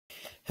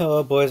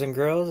Hello boys and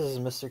girls, this is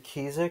Mr.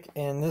 Kizek.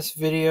 In this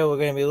video we're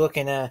going to be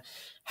looking at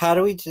how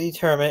do we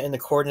determine in the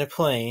coordinate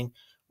plane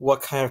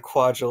what kind of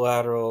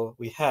quadrilateral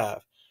we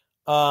have.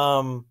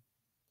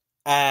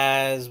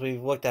 As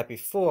we've looked at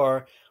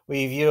before,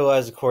 we've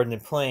utilized the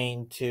coordinate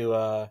plane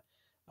to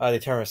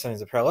determine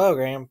something's a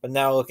parallelogram, but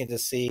now we're looking to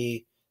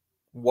see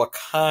what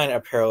kind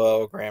of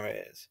parallelogram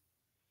it is.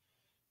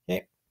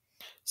 Okay,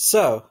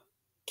 so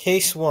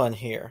case 1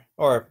 here,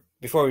 or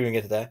before we even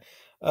get to that,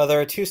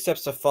 there are 2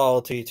 steps to follow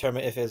to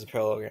determine if it is a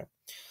parallelogram.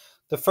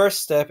 The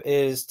first step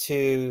is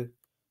to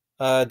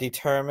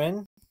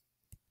determine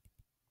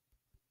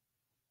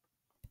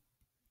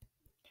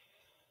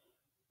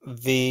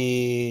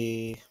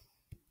the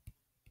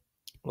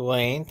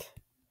length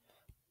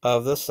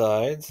of the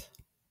sides.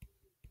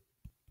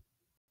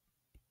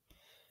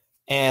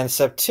 And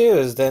step 2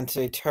 is then to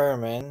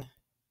determine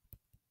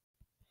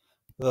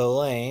the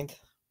length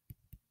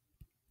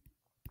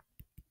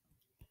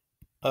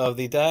of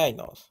the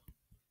diagonals.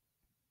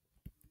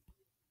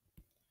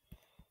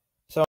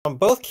 So in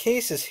both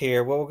cases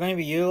here, what we're going to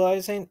be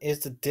utilizing is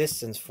the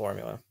distance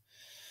formula.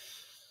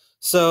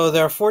 So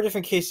there are 4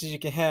 different cases you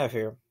can have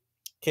here.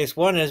 Case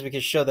 1 is we can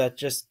show that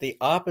just the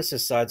opposite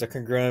sides are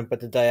congruent, but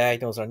the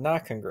diagonals are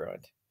not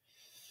congruent.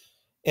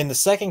 In the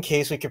second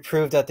case, we could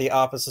prove that the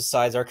opposite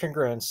sides are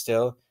congruent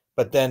still,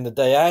 but then the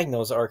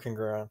diagonals are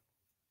congruent.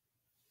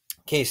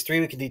 Case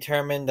 3, we can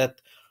determine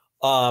that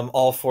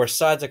all 4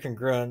 sides are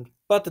congruent,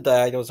 but the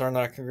diagonals are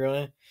not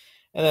congruent.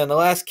 And then the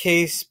last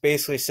case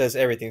basically says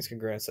everything's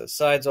congruent. So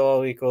sides are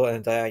all equal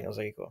and diagonals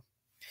are equal.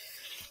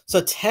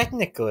 So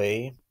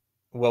technically,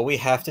 what we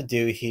have to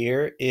do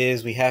here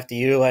is we have to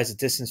utilize the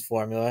distance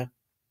formula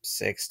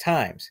 6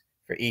 times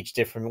for each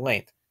different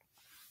length.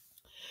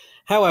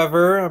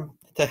 However,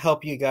 to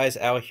help you guys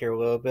out here a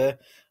little bit,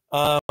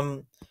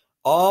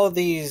 all of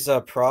these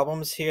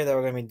problems here that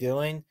we're going to be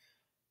doing,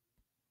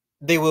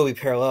 they will be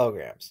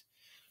parallelograms.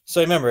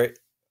 So remember,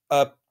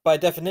 by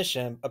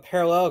definition, a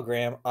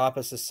parallelogram,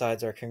 opposite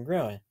sides are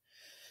congruent.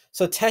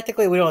 So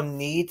technically, we don't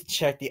need to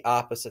check the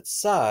opposite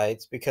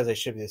sides because they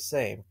should be the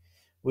same.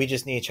 We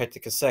just need to check the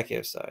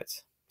consecutive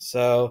sides.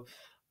 So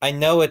I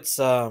know it's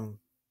doesn't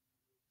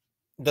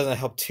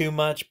help too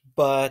much,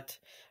 but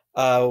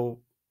we'll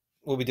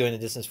be doing the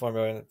distance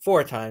formula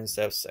 4 times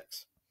instead of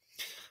 6.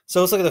 So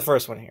let's look at the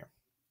first one here.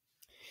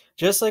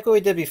 Just like what we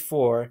did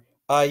before,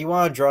 you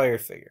want to draw your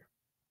figure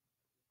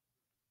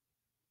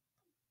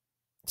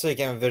so you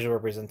can have a visual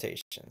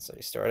representation. So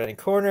you start at any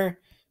corner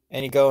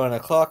and you go in a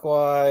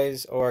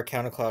clockwise or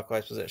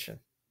counterclockwise position.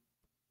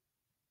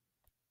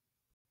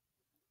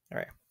 All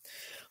right.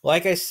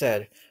 Like I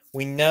said,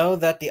 we know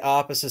that the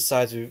opposite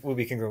sides will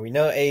be congruent. We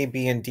know A,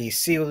 B, and D,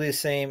 C will be the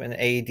same, and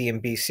A, D,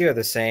 and B, C are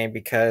the same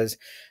because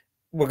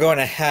we're going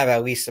to have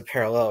at least a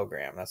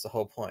parallelogram. That's the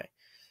whole point.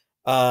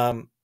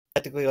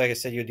 Technically, like I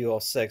said, you do all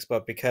 6,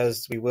 but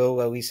because we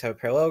will at least have a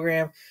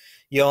parallelogram,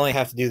 you only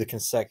have to do the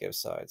consecutive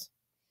sides.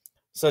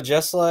 So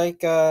just like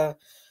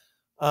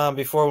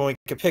before when we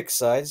could pick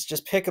sides,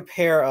 just pick a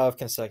pair of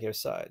consecutive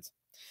sides.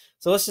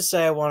 So let's just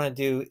say I want to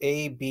do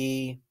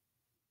AB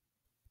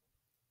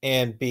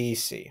and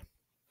BC.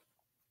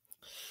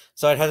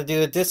 So I'd have to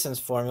do the distance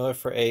formula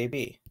for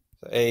AB.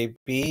 So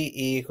AB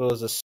equals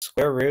the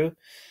square root.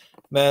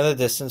 Now the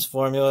distance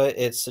formula,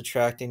 it's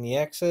subtracting the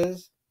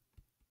x's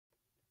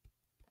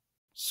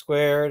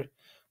squared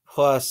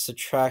plus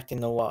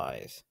subtracting the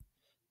y's.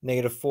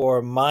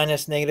 -4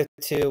 minus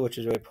 -2, which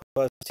is really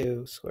plus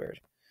 2 squared.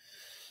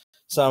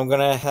 So I'm going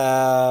to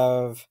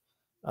have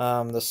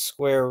the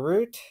square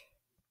root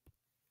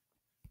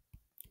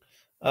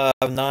of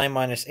 9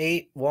 minus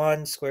 8,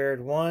 1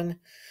 squared 1.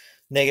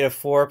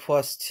 -4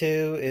 plus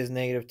 2 is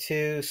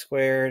 -2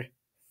 squared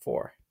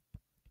 4.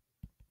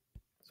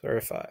 Square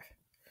root of 5.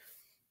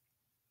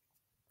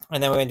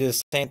 And then we're going to do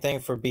the same thing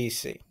for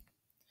BC.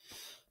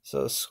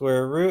 So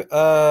square root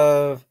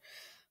of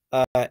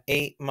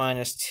 8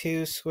 minus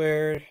 2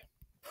 squared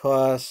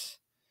plus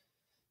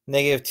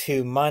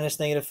 -2 minus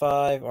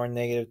 -5, or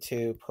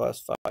 -2 plus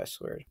 5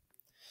 squared.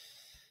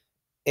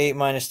 8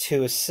 minus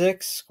 2 is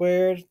 6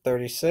 squared,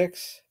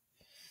 36.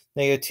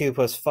 -2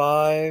 plus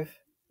 5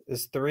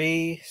 is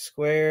 3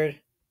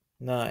 squared,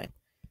 9.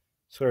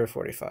 Square root of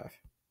 45.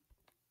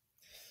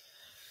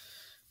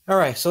 All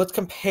right, so let's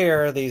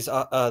compare these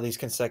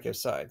consecutive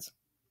sides.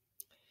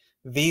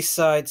 These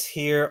sides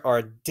here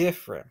are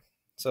different.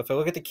 So if I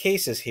look at the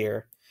cases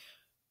here,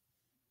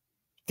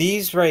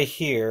 these right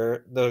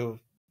here, the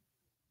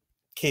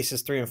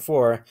cases 3 and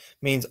 4,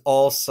 means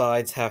all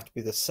sides have to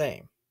be the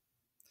same.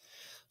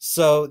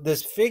 So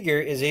this figure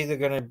is either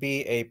going to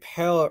be a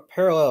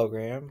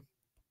parallelogram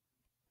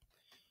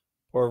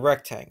or a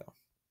rectangle.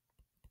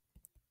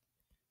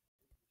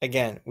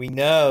 Again, we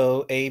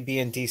know A, B,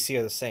 and DC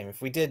are the same.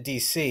 If we did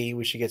DC,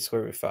 we should get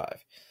square root of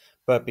 5.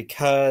 But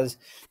because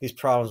these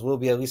problems will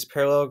be at least a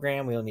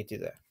parallelogram, we don't need to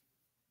do that.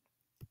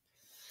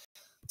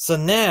 So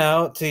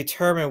now, to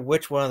determine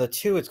which one of the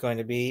 2 it's going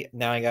to be,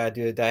 now I got to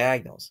do the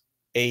diagonals,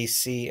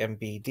 AC and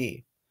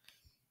BD.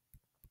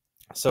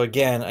 So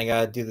again, I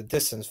got to do the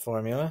distance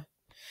formula.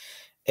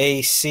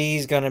 AC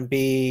is going to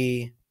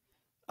be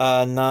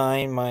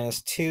 9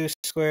 minus 2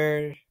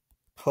 squared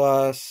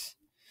plus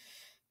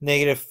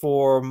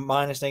 -4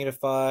 minus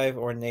 -5,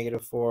 or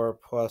 -4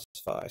 plus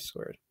 5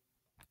 squared.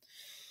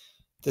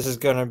 This is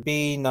going to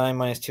be 9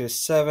 minus 2 is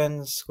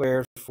 7,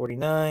 squared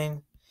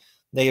 49,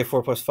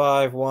 -4 plus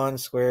 5, 1,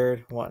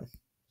 squared 1,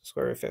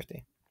 square root of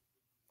 50.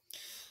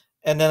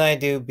 And then I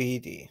do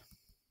BD.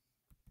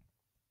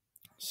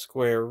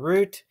 Square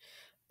root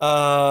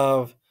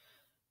of,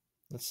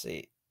 let's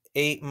see,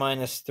 8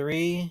 minus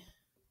 3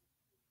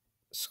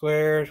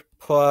 squared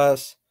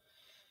plus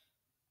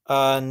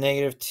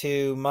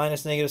 -2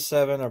 minus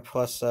 -7, or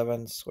plus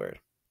 7 squared.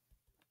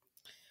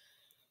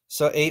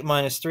 So 8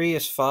 minus 3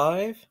 is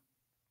 5.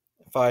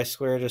 5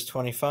 squared is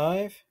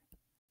 25.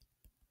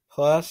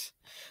 Plus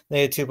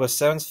 -2 plus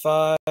 7 is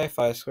 5.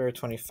 5 squared,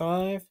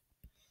 25.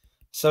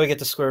 So we get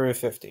the square root of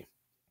 50.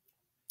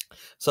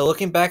 So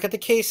looking back at the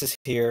cases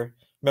here,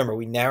 remember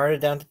we narrowed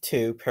it down to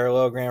 2,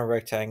 parallelogram,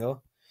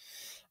 rectangle.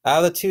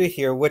 Out of the 2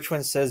 here, which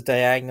one says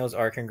diagonals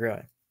are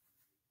congruent?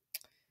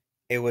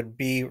 It would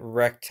be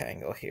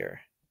rectangle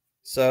here.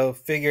 So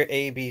figure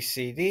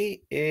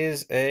ABCD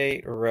is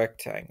a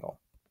rectangle.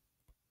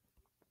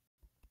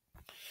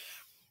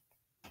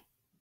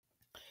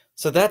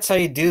 So that's how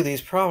you do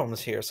these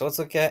problems here. So let's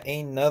look at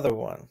another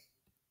one.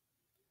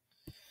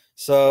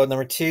 So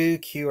number 2,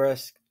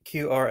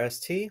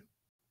 QRST.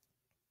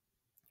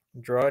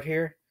 Draw it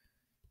here.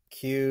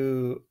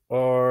 QRST.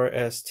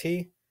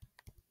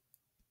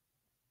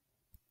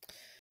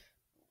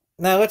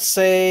 Now let's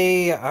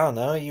say, I don't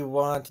know, you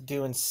want to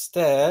do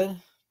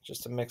instead,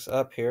 just to mix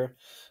up here,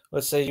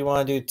 let's say you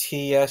want to do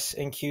TS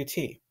and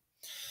QT.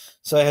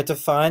 So I have to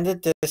find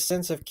the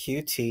distance of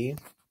QT.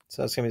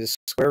 So it's going to be the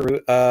square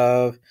root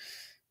of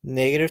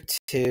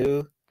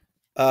 -2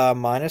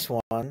 minus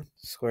 1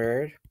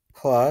 squared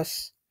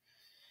plus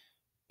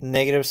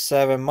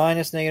 -7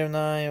 minus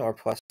 -9, or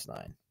plus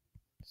 9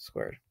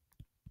 squared.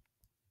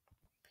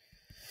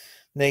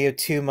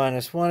 -2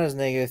 minus 1 is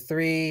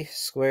 -3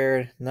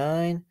 squared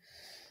 9.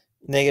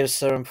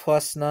 -7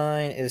 plus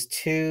 9 is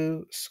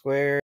 2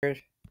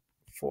 squared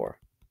 4.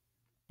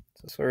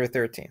 So square root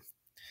 13.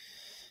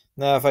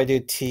 Now if I do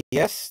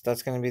TS,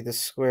 that's going to be the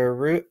square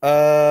root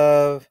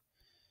of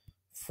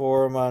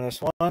 4 minus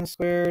 1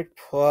 squared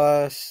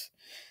plus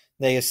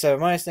 -7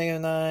 minus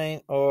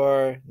 -9,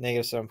 or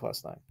 -7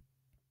 plus 9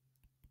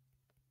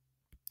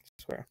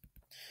 square.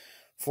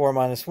 4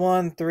 minus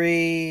 1,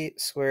 3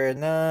 squared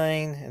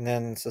 9, and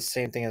then it's the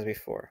same thing as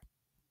before.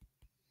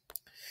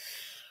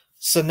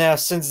 So now,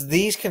 since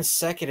these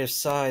consecutive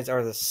sides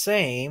are the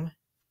same,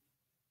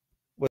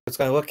 let's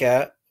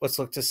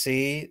look to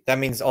see, that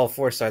means all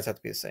 4 sides have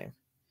to be the same.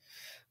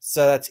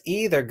 So that's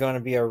either going to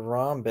be a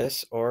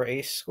rhombus or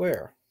a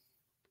square.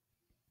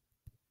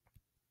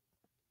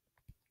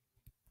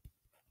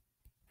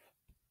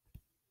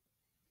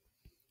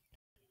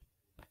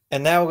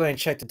 And now we're going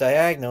to check the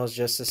diagonals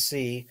just to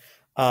see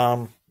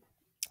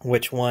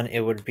which one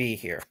it would be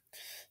here.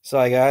 So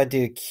I got to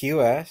do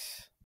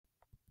QS,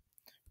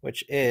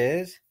 which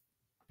is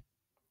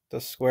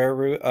the square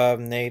root of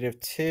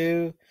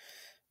 -2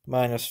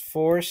 minus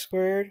 4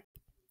 squared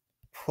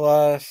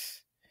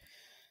plus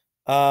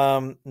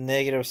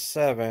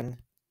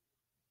 -7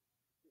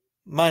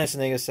 minus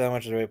 -7,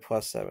 which is really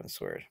plus 7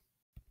 squared.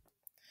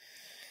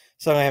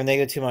 So I'm going to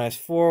have -2 minus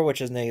 4,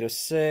 which is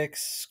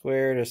 -6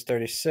 squared is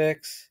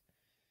 36.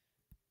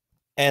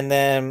 And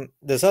then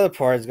this other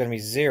part is going to be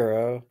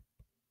 0,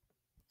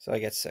 so I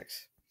get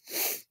 6.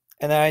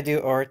 And then I do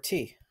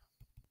RT.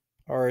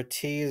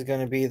 RT is going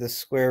to be the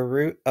square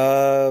root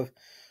of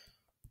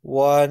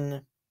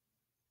 1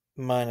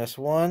 minus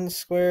 1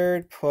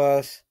 squared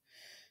plus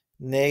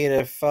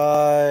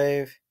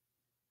 -5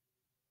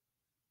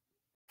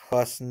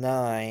 plus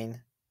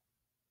 9.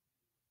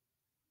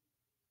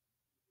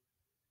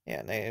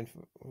 Yeah,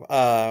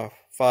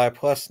 -5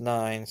 plus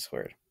 9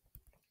 squared.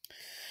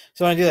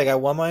 So when I do that, I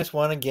got 1 minus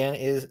 1 again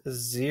is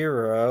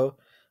 0.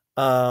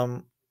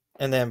 And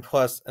then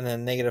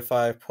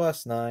 -5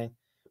 plus 9,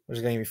 which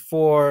is going to be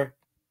 4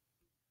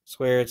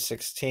 squared,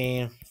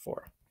 16,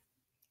 4.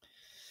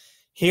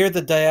 Here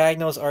the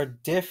diagonals are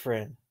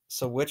different.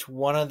 So which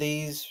one of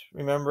these,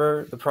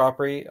 remember the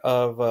property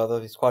of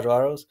these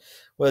quadrilaterals,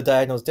 where the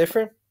diagonal is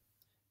different?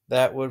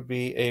 That would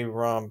be a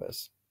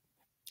rhombus.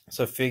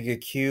 So figure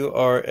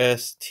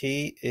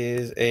QRST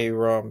is a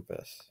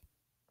rhombus.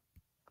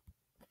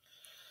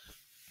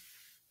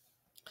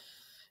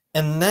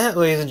 And that,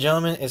 ladies and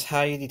gentlemen, is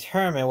how you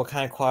determine what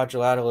kind of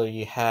quadrilateral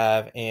you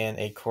have in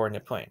a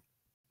coordinate plane.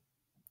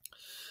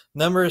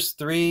 Numbers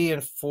 3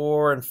 and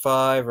 4 and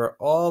 5 are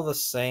all the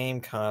same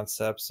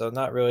concept, so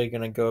not really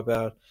going to go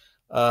about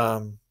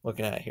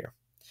looking at it here.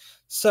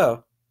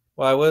 So,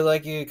 what I would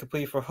like you to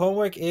complete for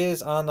homework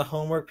is on the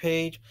homework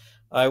page.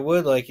 I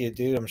would like you to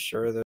do, I'm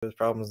sure there's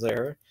problems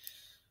there.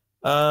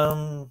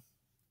 I'm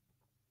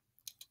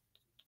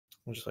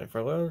just waiting for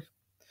a load.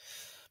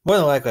 More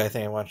than likely, I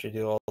think I want you to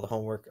do all the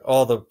homework,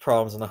 all the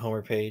problems on the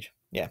homework page.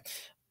 Yeah.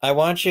 I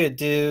want you to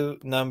do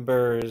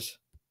numbers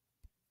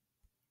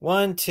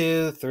 1,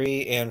 2,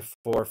 3, and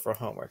 4 for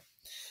homework.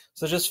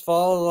 So just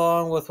follow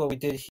along with what we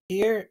did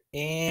here,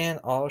 and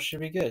all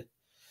should be good.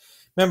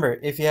 Remember,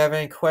 if you have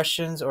any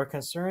questions or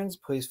concerns,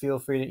 please feel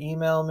free to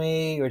email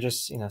me or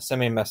just send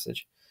me a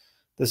message.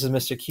 This is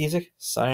Mr. Kiesick, signing